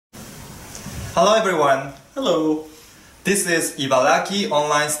Hello everyone. Hello. This is Ibaraki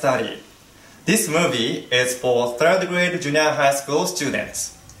Online Study. This movie is for 3rd grade junior high school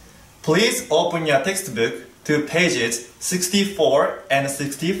students. Please open your textbook to pages 64 and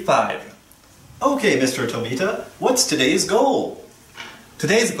 65. Okay, Mr. Tomita, what's today's goal?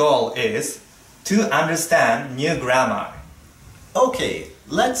 Today's goal is to understand new grammar. Okay,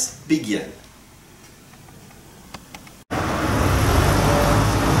 let's begin.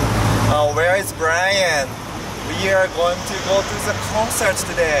 Where is Brian? We are going to go to the concert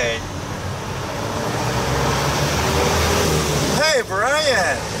today. Hey,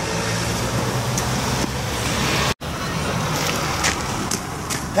 Brian!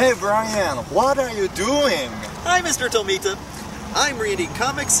 Hey, Brian, what are you doing? Hi, Mr. Tomita. I'm reading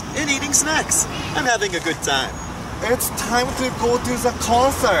comics and eating snacks. I'm having a good time. It's time to go to the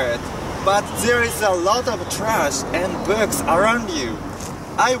concert, but there is a lot of trash and books around you.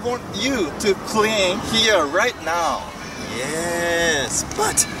 I want you to clean here right now. Yes,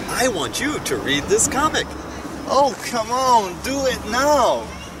 but I want you to read this comic. Oh, come on, do it now.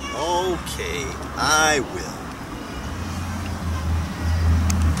 Okay, I will.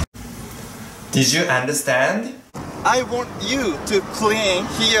 Did you understand? I want you to clean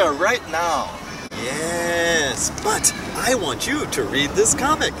here right now. Yes, but I want you to read this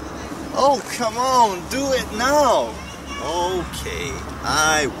comic. Oh, come on, do it now. Okay,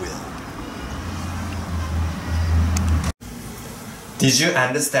 I will. Did you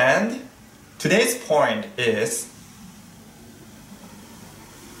understand? Today's point is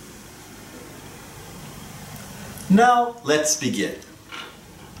Now, let's begin.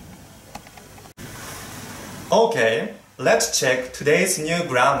 Okay, let's check today's new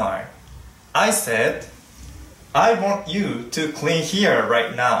grammar. I said, I want you to clean here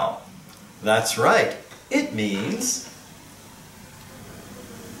right now. That's right. It means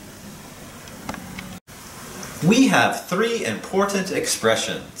we have three important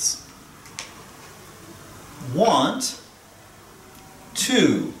expressions. Want,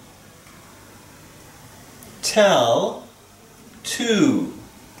 to, tell, to,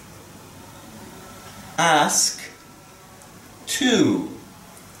 ask, to.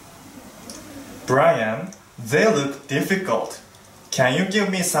 Brian, they look difficult. Can you give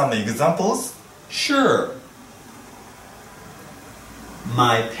me some examples? Sure.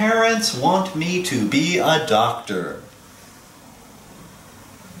 My parents want me to be a doctor.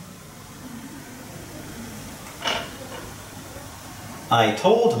 I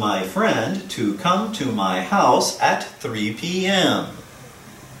told my friend to come to my house at 3 p.m.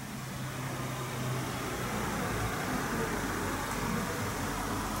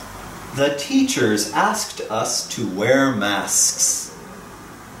 The teachers asked us to wear masks.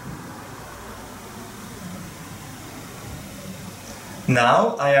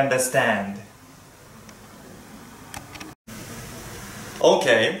 Now I understand.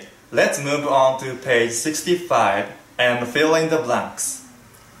 Okay, let's move on to page 65 and fill in the blanks.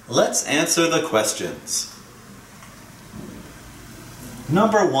 Let's answer the questions.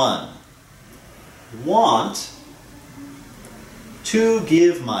 Number 1. Want to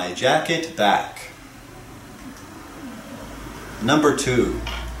give my jacket back. Number 2.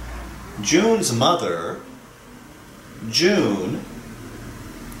 June's mother, June,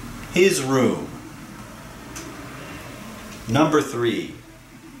 his room. Number 3.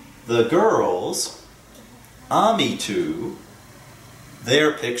 The girls, Amitu,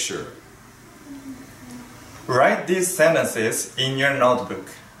 their picture. Write these sentences in your notebook.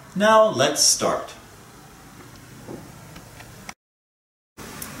 Now let's start.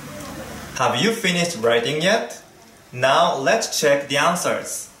 Have you finished writing yet? Now let's check the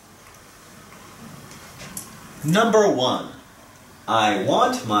answers. Number 1. I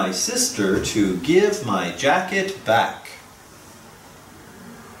want my sister to give my jacket back.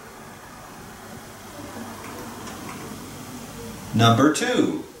 Number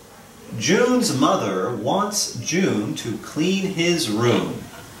 2. June's mother wants June to clean his room.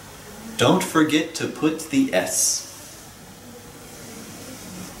 Don't forget to put the S.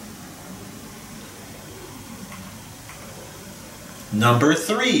 Number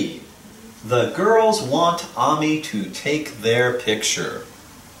 3. The girls want Ami to take their picture.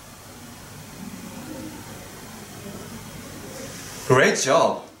 Great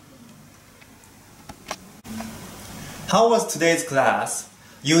job! How was today's class?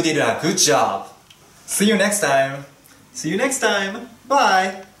 You did a good job. See you next time. See you next time.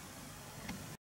 Bye.